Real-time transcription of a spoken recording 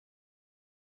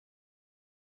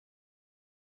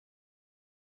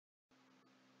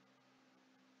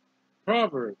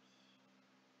Proverbs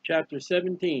chapter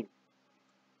 17.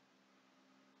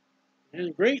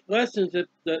 And great lessons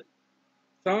that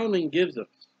Solomon gives us.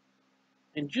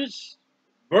 And just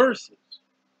verses.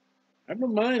 I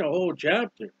don't mind a whole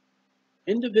chapter.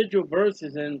 Individual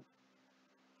verses. And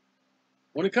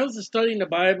when it comes to studying the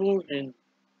Bible, and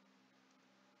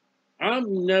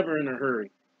I'm never in a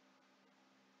hurry.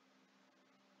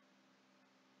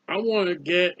 I want to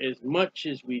get as much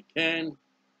as we can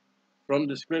from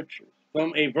the scriptures,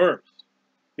 from a verse,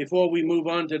 before we move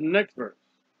on to the next verse.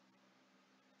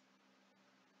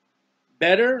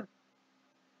 Better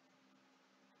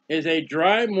is a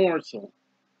dry morsel,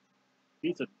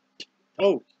 piece of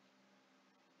toast,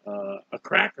 a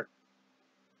cracker,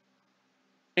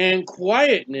 and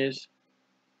quietness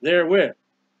therewith.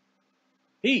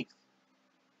 Peace.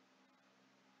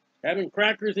 Having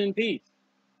crackers in peace.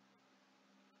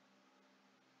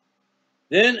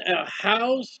 Then a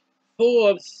house full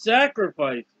of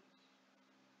sacrifices.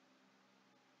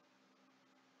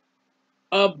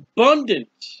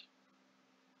 Abundance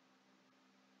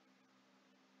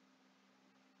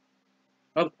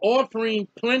of offering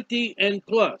plenty and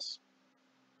plus.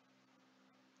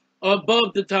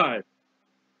 Above the tithe.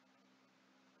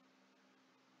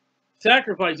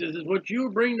 Sacrifices is what you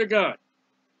bring to God.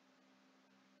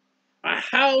 A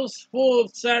house full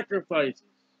of sacrifices.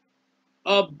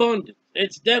 Abundance.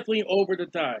 It's definitely over the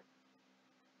tithe.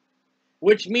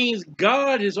 Which means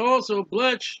God has also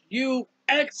blessed you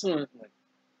excellently.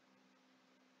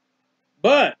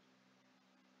 But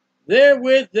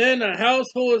therewith then a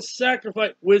house full of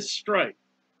sacrifice with strife.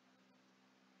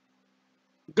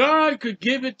 God could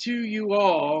give it to you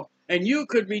all, and you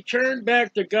could return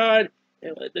back to God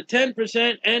the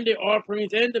 10% and the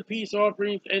offerings and the peace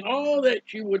offerings and all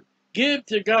that you would give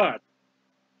to God.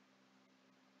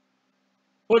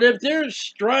 But if there's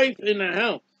strife in the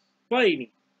house,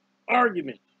 fighting,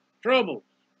 arguments, troubles,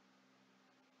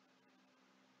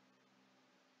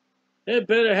 it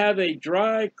better have a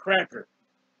dry cracker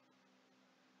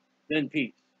than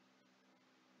peace,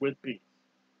 with peace.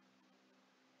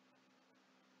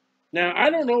 Now, I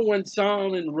don't know when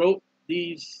Solomon wrote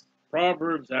these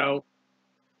Proverbs out.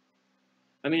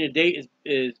 I mean, the date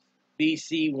is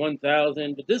BC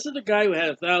 1000, but this is the guy who had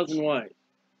 1,000 wives,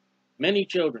 many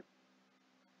children.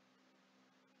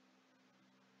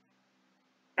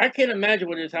 I can't imagine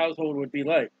what his household would be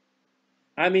like.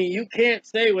 I mean, you can't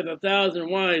say with 1,000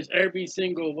 wives, every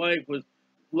single wife was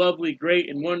lovely, great,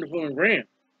 and wonderful and grand.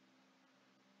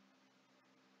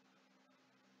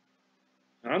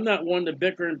 I'm not one to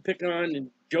bicker and pick on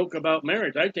and joke about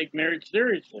marriage. I take marriage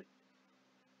seriously.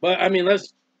 But, I mean,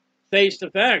 let's face the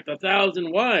fact,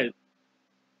 1,000 wives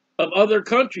of other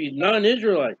countries,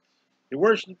 non-Israelites. They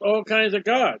worship all kinds of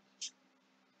gods.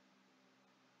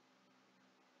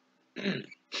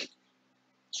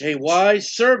 A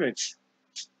wise servant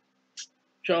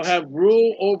shall have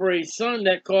rule over a son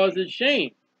that causes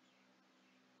shame.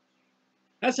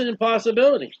 That's an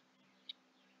impossibility.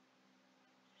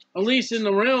 At least in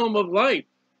the realm of life.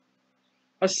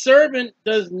 A servant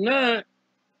does not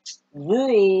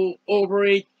rule over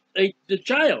the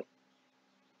child.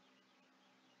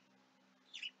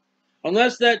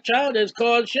 Unless that child has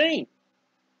caused shame.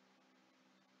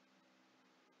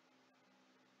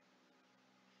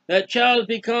 That child has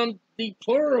become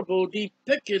deplorable,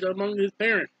 depicted among his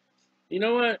parents. You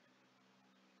know what?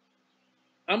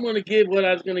 I'm going to give what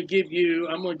I was going to give you.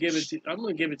 I'm going to give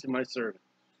it to my servant.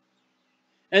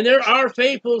 And there are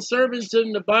faithful servants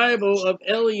in the Bible of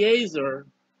Eliezer,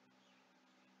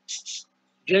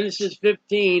 Genesis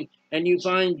 15, and you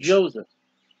find Joseph.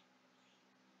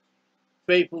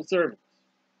 Faithful servants.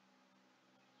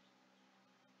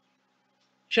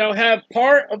 Shall have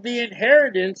part of the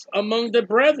inheritance among the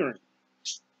brethren.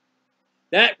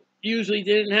 That usually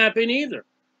didn't happen either.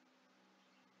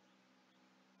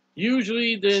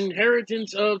 Usually the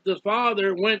inheritance of the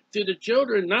father went to the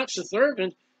children, not the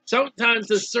servants. Sometimes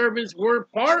the servants were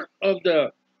part of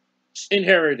the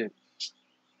inheritance.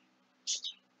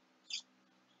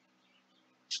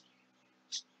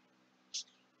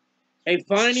 A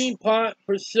fining pot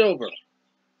for silver,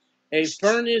 a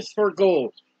furnace for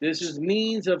gold. This is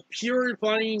means of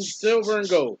purifying silver and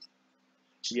gold.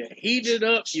 You heat it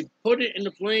up, you put it in the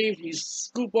flames, you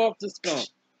scoop off the scum.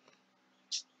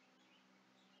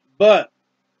 But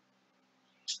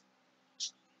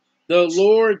the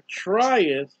Lord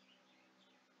trieth,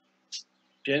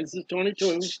 Genesis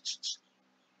 22,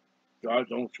 God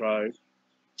don't try.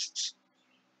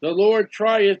 The Lord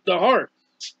trieth the heart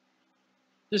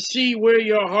to see where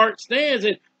your heart stands.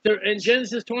 And in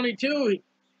Genesis 22,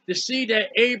 to see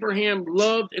that Abraham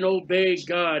loved and obeyed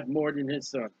God more than his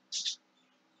son.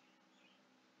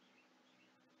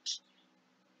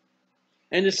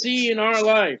 and to see in our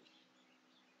life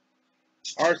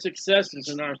our successes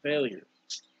and our failures.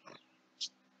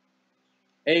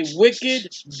 A wicked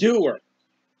doer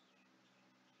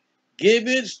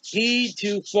giveth heed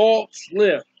to false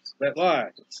lips that lie,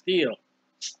 steal,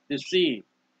 deceive,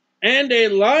 and a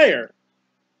liar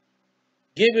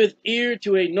giveth ear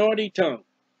to a naughty tongue.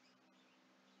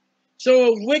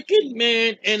 So a wicked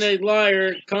man and a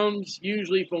liar comes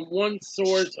usually from one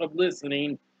source of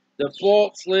listening: the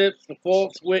false lips, the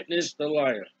false witness, the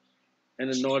liar,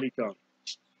 and the naughty tongue.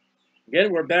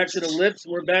 Again, we're back to the lips,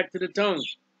 we're back to the tongue.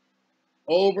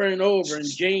 Over and over in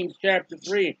James chapter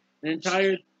 3, an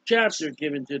entire chapter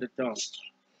given to the tongue.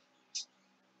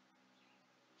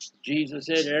 Jesus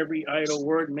said, every idle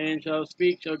word man shall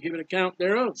speak shall give an account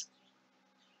thereof.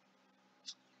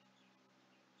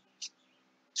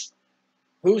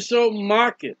 Whoso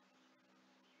mocketh.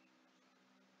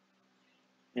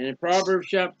 And in Proverbs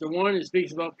chapter 1, it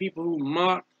speaks about people who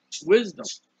mock wisdom.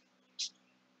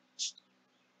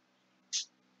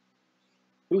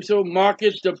 Whoso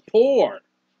mocketh the poor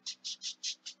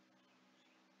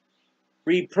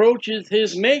reproaches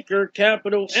his maker,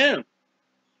 capital M.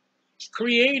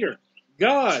 Creator,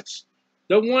 God,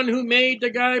 the one who made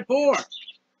the guy poor.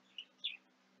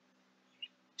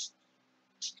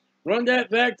 Run that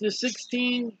back to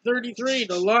 1633.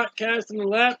 The lot cast in the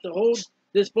lap, the whole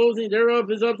disposing thereof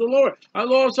is of the Lord. I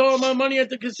lost all my money at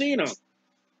the casino.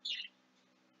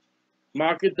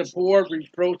 Mocketh the poor,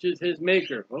 reproaches his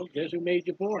maker. Well, guess who made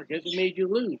you poor? Guess who made you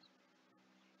lose?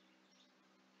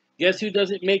 Guess who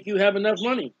doesn't make you have enough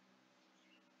money?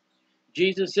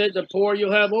 Jesus said, the poor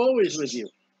you'll have always with you.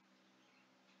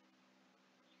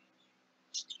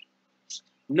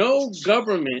 No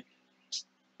government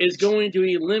is going to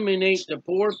eliminate the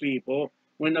poor people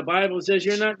when the Bible says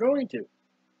you're not going to.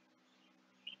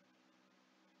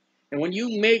 And when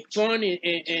you make fun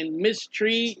and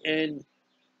mistreat and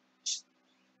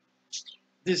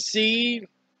deceive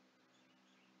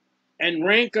and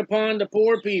rank upon the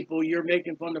poor people, you're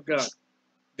making fun of God.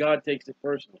 God takes it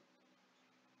personally.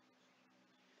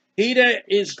 He that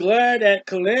is glad at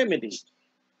calamity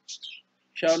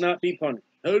shall not be punished.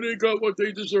 Oh, they got what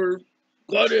they deserve.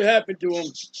 Glad it happened to them.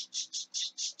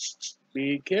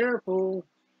 Be careful.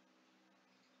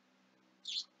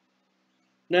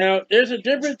 Now, there's a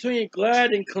difference between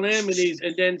glad and calamities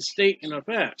and then stating a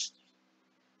fact.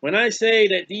 When I say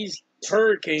that these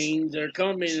hurricanes are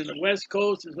coming and the West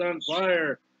Coast is on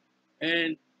fire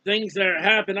and things that are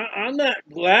happening, I'm not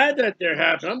glad that they're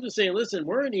happening. I'm just saying, listen,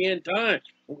 we're in the end time.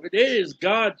 It is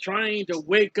God trying to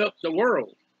wake up the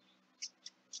world.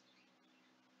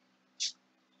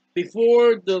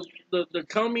 Before the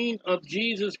coming of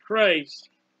Jesus Christ,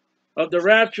 of the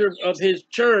rapture of his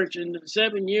church in the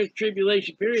 7 year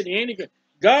tribulation period, the Antichrist,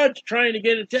 God's trying to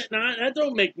get attention. Now, that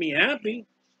don't make me happy.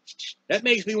 That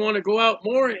makes me want to go out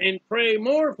more and pray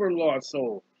more for lost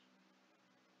souls.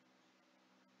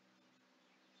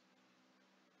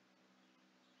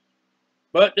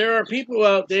 But there are people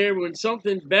out there when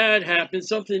something bad happens,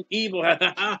 something evil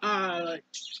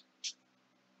happens.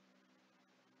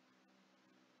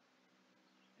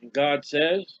 And God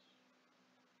says,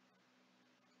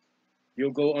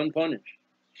 you'll go unpunished.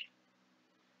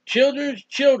 Children's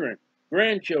children,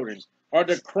 grandchildren, are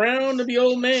the crown of the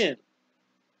old man.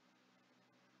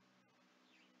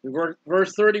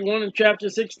 Verse 31 in chapter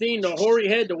 16, the hoary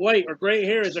head, the white or gray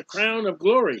hair is a crown of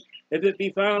glory, if it be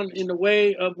found in the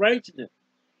way of righteousness.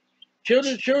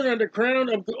 Children's children are the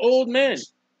crown of the old men.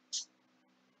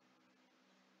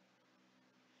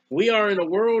 We are in a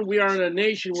world, we are in a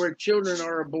nation where children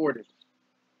are aborted.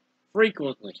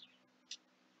 Frequently.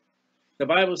 The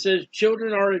Bible says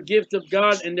children are a gift of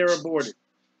God and they're aborted.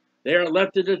 They are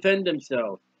left to defend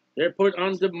themselves. They're put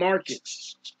on the market.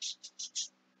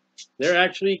 They're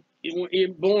actually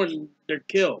born, they're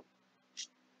killed.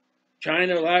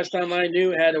 China, last time I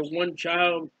knew, had a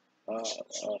one-child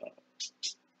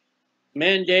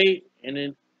mandate, and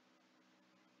then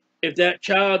if that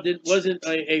child wasn't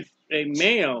a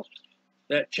male,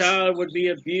 that child would be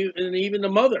abused, and even the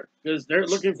mother, because they're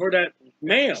looking for that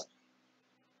male.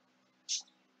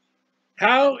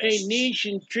 How a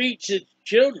nation treats its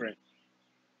children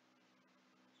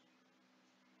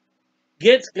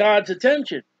gets God's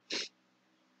attention.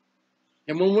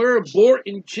 And when we're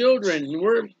aborting children, and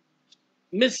we're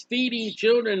misfeeding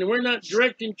children, and we're not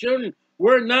directing children,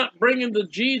 we're not bringing the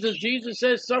Jesus. Jesus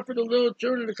says, suffer the little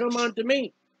children to come unto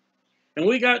me. And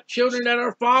we got children that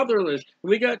are fatherless.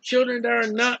 We got children that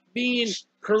are not being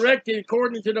corrected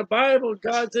according to the Bible.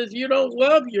 God says, you don't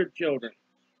love your children.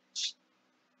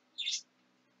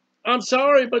 I'm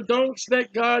sorry, but don't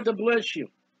expect God to bless you.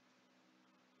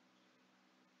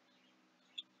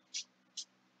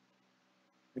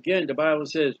 Again, the Bible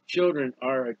says children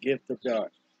are a gift of God.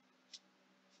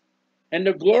 And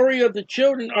the glory of the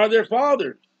children are their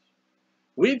fathers.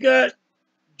 We've got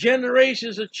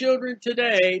generations of children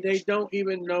today, they don't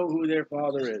even know who their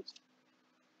father is.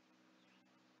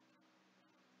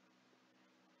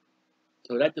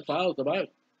 So that defiles the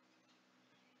Bible.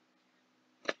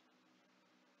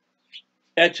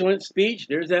 Excellent speech,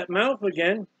 there's that mouth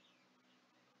again.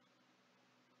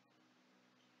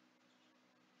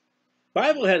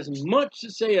 Bible has much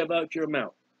to say about your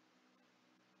mouth.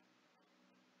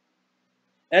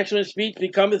 Excellent speech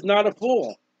becometh not a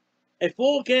fool. A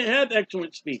fool can't have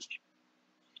excellent speech,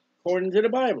 according to the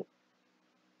Bible.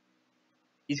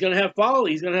 He's going to have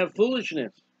folly. He's going to have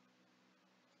foolishness.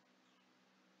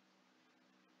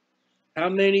 How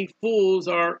many fools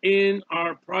are in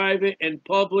our private and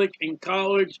public and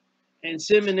college and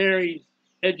seminary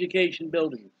education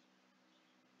buildings?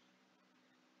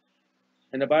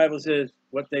 And the Bible says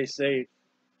what they say.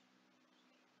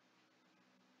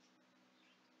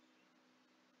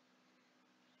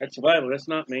 That's the Bible. That's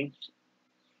not me.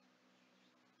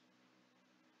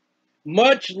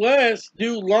 Much less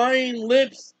do lying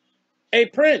lips a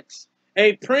prince.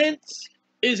 A prince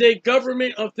is a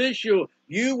government official.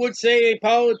 You would say a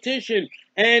politician.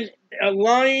 And a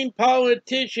lying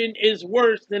politician is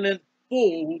worse than a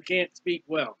fool who can't speak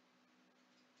well.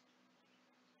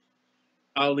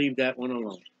 I'll leave that one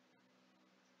alone.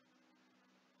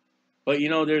 But you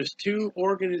know, there's two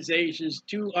organizations,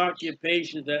 two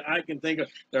occupations that I can think of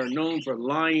that are known for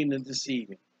lying and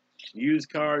deceiving. Used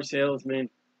car salesmen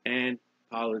and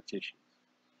politicians.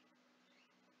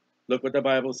 Look what the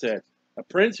Bible said. A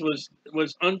prince was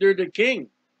under the king.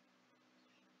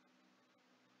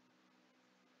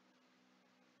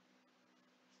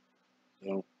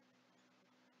 So,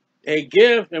 a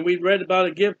gift, and we read about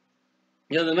a gift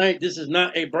the other night. This is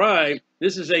not a bribe.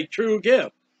 This is a true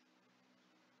gift.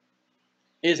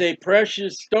 Is a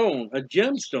precious stone, a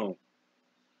gemstone,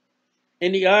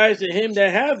 in the eyes of him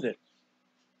that hath it.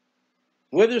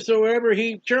 Whithersoever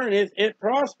he turneth, it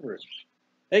prospereth.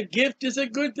 A gift is a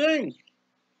good thing.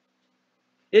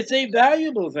 It's a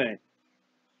valuable thing.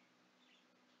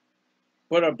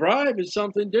 But a bribe is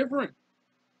something different.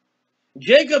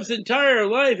 Jacob's entire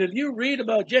life, if you read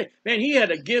about Jacob, man, he had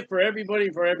a gift for everybody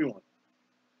and for everyone.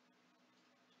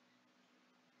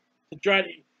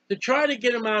 To try to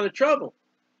get him out of trouble.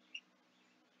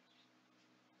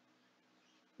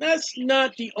 That's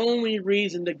not the only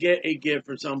reason to get a gift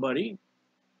for somebody.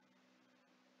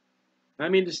 I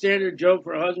mean, the standard joke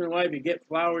for a husband and wife, you get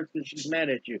flowers because she's mad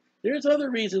at you. There's other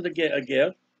reasons to get a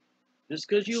gift. Just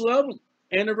because you love them.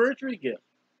 Anniversary gift.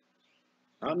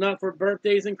 I'm not for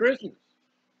birthdays and Christmas.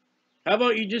 How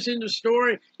about you just in the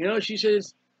store, you know, she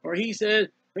says, or he says,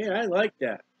 man, I like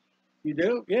that. You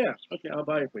do? Yeah. Okay, I'll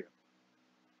buy it for you.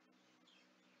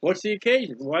 What's the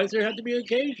occasion? Why does there have to be an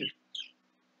occasion?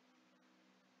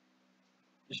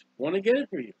 Just want to get it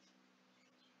for you.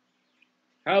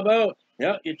 How about,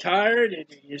 yeah, you're tired and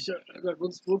you're so, look,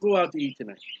 we'll go out to eat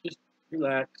tonight. Just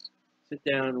relax, sit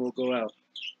down, and we'll go out.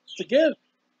 It's a gift.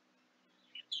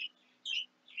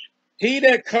 He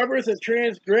that covereth a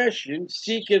transgression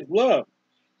seeketh love.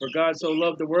 For God so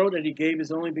loved the world that he gave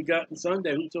his only begotten Son,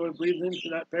 that whosoever believes in him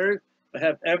should not perish, but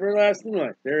have everlasting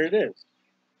life. There it is.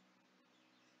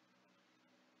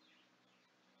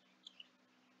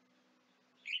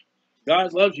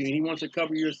 God loves you, and he wants to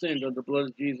cover your sins under the blood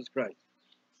of Jesus Christ.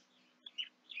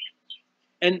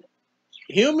 And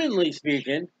humanly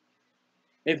speaking,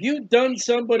 if you've done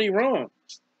somebody wrong,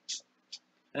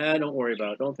 don't worry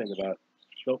about it. Don't think about it.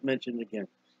 Don't mention it again.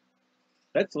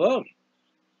 That's love.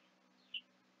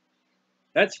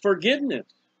 That's forgiveness.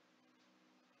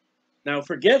 Now,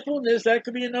 forgetfulness, that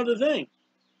could be another thing.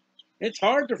 It's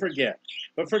hard to forget.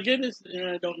 But forgiveness,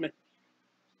 don't mention.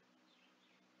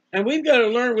 And we've got to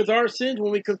learn with our sins,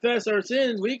 when we confess our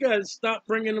sins, we got to stop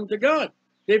bringing them to God.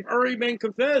 They've already been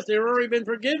confessed. They've already been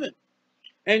forgiven.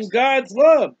 And God's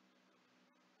love,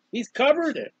 he's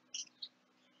covered it.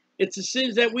 It's the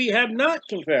sins that we have not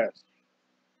confessed.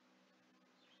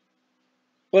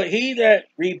 But he that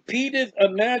repeateth a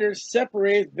matter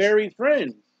separateth very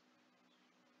friends.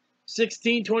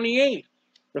 16:28.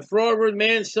 The froward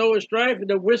man soweth strife, and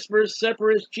the whisperer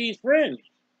separate chief friends.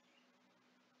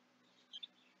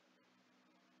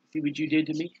 See what you did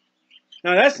to me?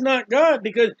 Now that's not God,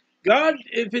 because God,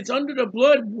 if it's under the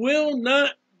blood, will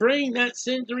not bring that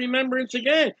sin to remembrance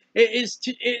again. It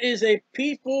is a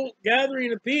people,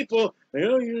 gathering of people.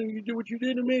 You do what you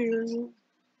did to me.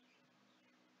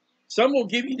 Some will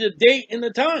give you the date and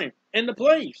the time and the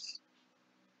place.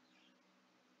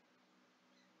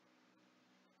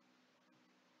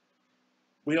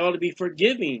 We ought to be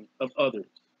forgiving of others.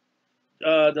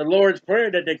 The Lord's Prayer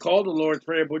that they call the Lord's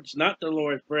Prayer, but it's not the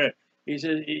Lord's Prayer. He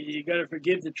says you got to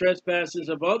forgive the trespasses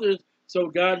of others so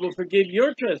God will forgive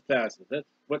your trespasses. That's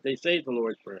what they say is the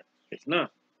Lord's Prayer. It's not.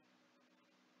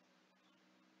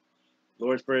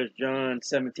 Lord's Prayer is John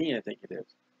 17, I think it is.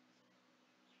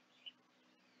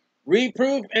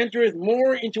 Reproof entereth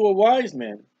more into a wise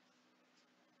man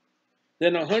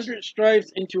than 100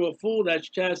 stripes into a fool. That's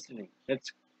chastening.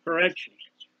 That's correction.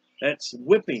 That's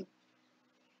whipping.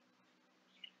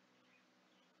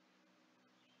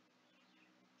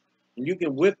 And you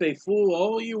can whip a fool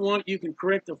all you want. You can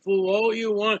correct a fool all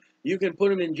you want. You can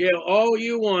put him in jail all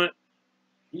you want.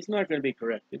 He's not going to be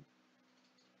corrected.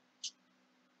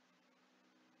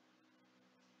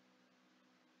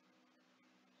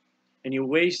 And you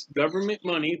waste government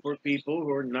money for people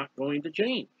who are not going to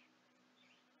change.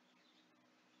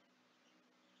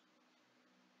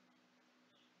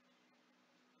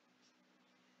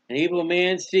 An evil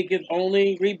man seeketh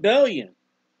only rebellion.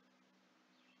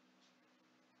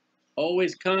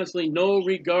 Always constantly no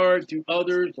regard to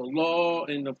others, the law,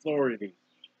 and authority.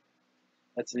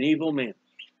 That's an evil man.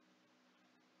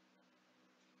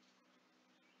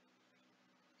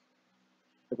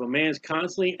 If a man's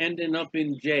constantly ending up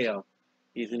in jail,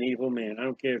 he's an evil man. I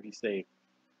don't care if he's saved.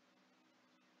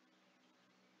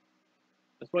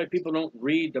 That's why people don't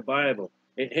read the Bible.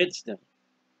 It hits them.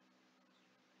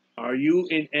 Are you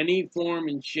in any form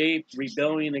and shape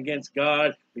rebelling against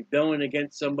God, rebelling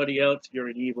against somebody else? You're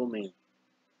an evil man.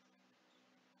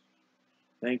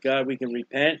 Thank God we can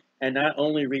repent, and not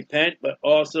only repent, but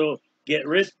also get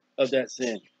rid of that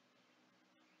sin.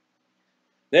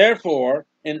 Therefore,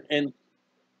 in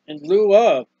lieu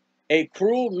of, a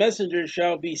cruel messenger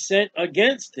shall be sent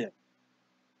against him.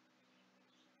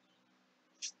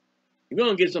 You're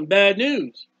going to get some bad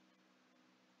news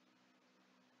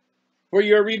for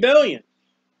your rebellion.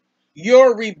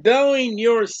 Your rebelling,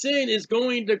 your sin is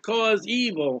going to cause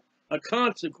evil, a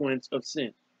consequence of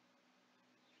sin.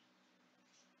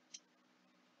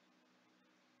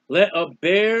 Let a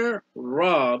bear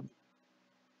rob,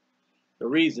 the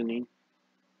reasoning,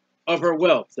 of her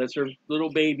whelps. That's her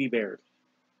little baby bears.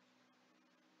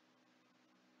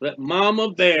 Let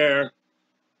mama bear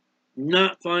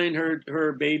not find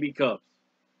her baby cubs.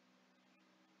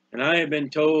 And I have been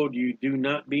told you do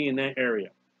not be in that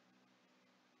area.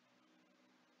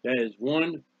 That is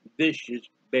one vicious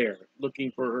bear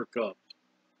looking for her cubs.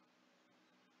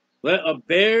 Let a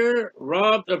bear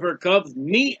robbed of her cubs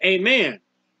meet a man.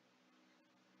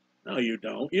 No, you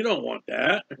don't. You don't want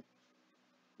that.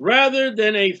 Rather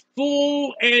than a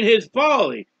fool and his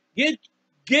folly.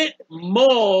 Get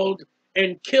mauled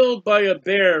and killed by a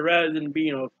bear rather than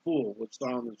being a fool, what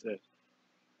Solomon says.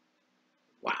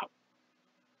 Wow.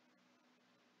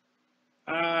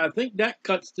 I think that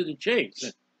cuts to the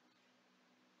chase.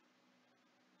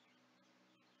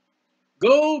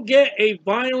 Go get a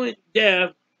violent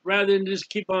death rather than just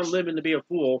keep on living to be a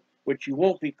fool, which you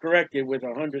won't be corrected with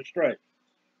 100 stripes.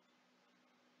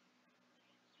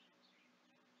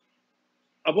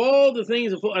 Of all the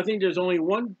things, I think there's only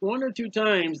one or two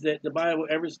times that the Bible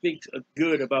ever speaks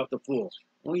good about the fool.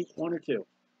 Only one or two.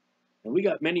 And we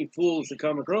got many fools to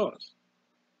come across.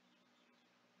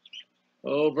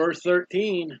 Oh, verse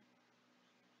 13.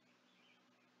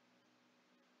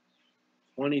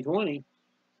 20:20.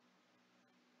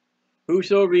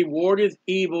 Whoso rewardeth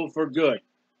evil for good,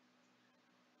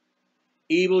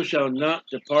 evil shall not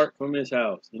depart from his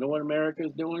house. You know what America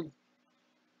is doing?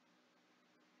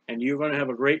 And you're going to have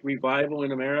a great revival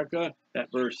in America? That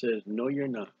verse says, no, you're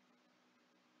not.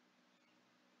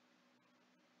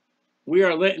 We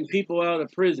are letting people out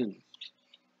of prison.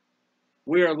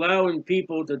 We are allowing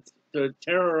people to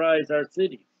terrorize our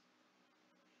cities.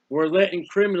 We're letting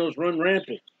criminals run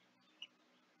rampant.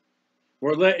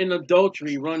 We're letting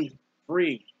adultery run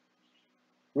free.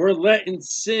 We're letting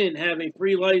sin have a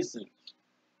free license.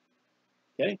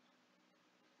 Okay?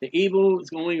 The evil is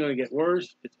only going to get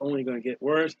worse. It's only going to get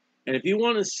worse. And if you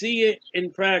want to see it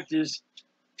in practice,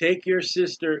 take your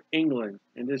sister England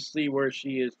and just see where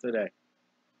she is today.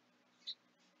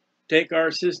 Take our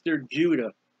sister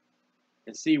Judah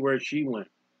and see where she went.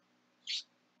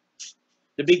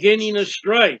 The beginning of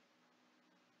strife,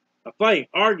 a fight,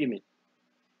 argument,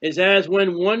 is as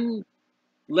when one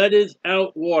letteth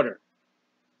out water.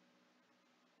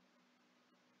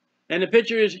 And the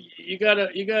picture is you got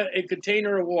a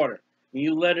container of water and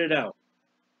you let it out.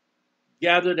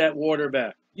 Gather that water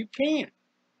back. You can't.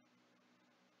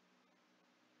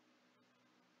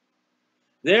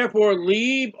 Therefore,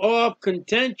 leave off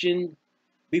contention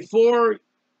before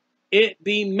it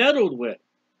be meddled with.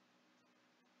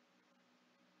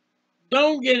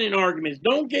 Don't get in arguments.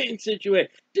 Don't get in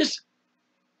situations. Just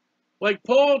like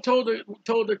Paul told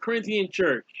the Corinthian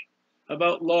church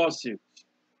about lawsuits.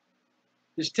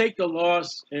 Just take the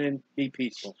loss and be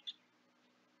peaceful.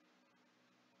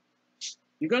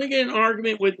 You're going to get in an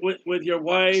argument with your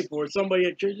wife or somebody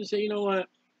at church. Just say, you know what?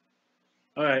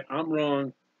 All right, I'm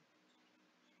wrong.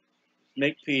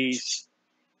 Make peace.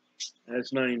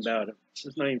 That's nothing about it.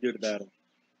 There's nothing to do about it.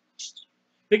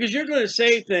 Because you're going to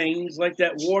say things like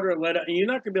that water let out, and you're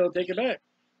not going to be able to take it back.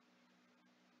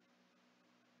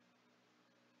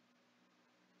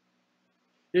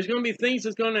 There's going to be things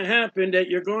that's going to happen that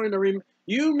you're going to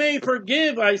you may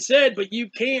forgive, I said, but you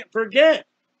can't forget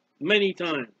many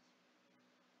times.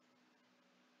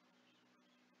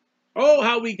 Oh,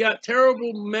 how we got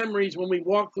terrible memories when we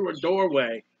walk through a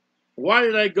doorway. Why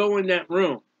did I go in that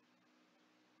room?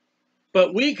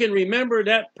 But we can remember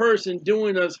that person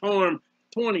doing us harm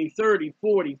 20, 30,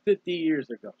 40, 50 years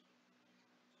ago.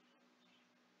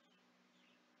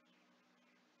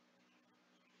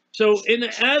 So in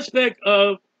the aspect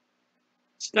of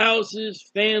spouses,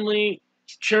 family,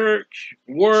 church,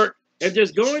 work, if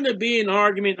there's going to be an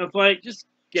argument, a fight, just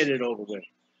get it over with.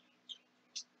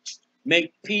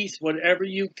 Make peace whatever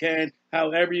you can,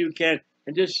 however you can,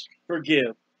 and just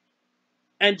forgive.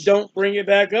 And don't bring it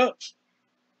back up.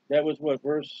 That was what,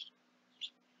 verse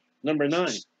number 9.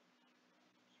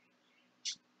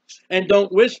 And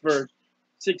don't whisper,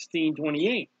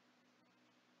 16:28.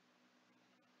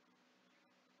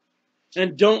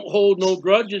 And don't hold no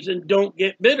grudges and don't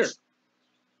get bitter.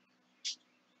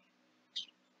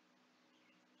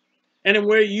 And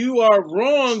where you are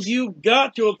wrong, you've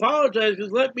got to apologize.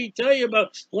 Because let me tell you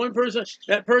about one person,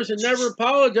 that person never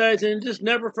apologized and just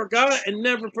never forgot and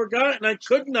never forgot. And I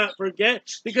could not forget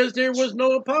because there was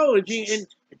no apology and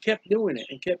kept doing it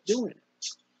and kept doing it.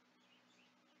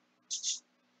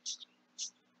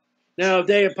 Now, if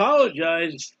they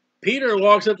apologize, Peter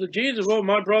walks up to Jesus. Well,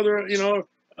 my brother,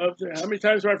 how many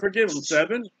times do I forgive him?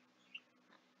 7?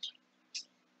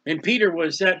 And Peter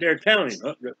was sat there counting.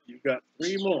 Oh, you've got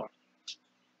 3 more.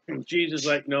 And Jesus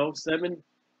like, no, 70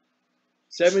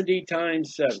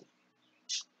 times 7.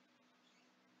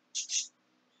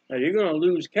 Now, you're going to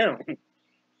lose count.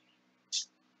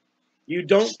 You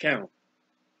don't count.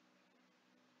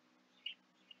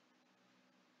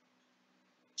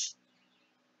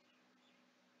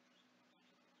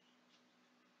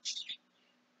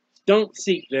 Don't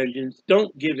seek vengeance.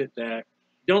 Don't give it back.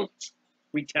 Don't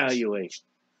retaliate.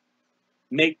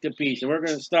 Make the peace. And we're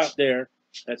going to stop there.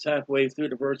 That's halfway through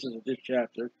the verses of this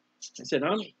chapter. I said,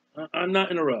 I'm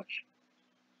not in a rush.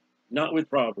 Not with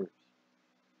Proverbs.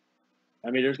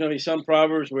 I mean, there's going to be some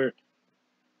Proverbs where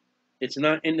it's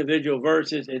not individual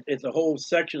verses. It's a whole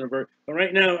section of verse. But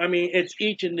right now, I mean, it's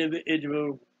each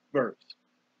individual verse.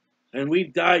 And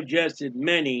we've digested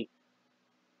many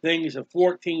things of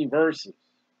 14 verses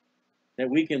that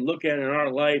we can look at in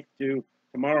our life to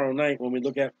tomorrow night when we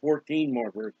look at 14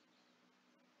 more verses.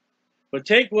 But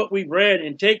take what we read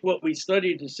and take what we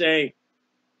studied to say,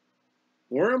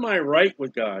 where am I right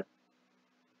with God?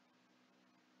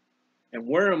 And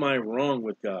where am I wrong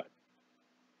with God?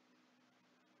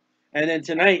 And then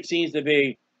tonight seems to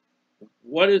be,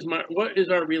 what is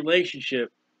our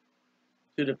relationship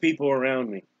to the people around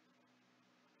me?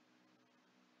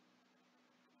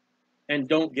 And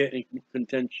don't get in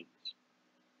contention.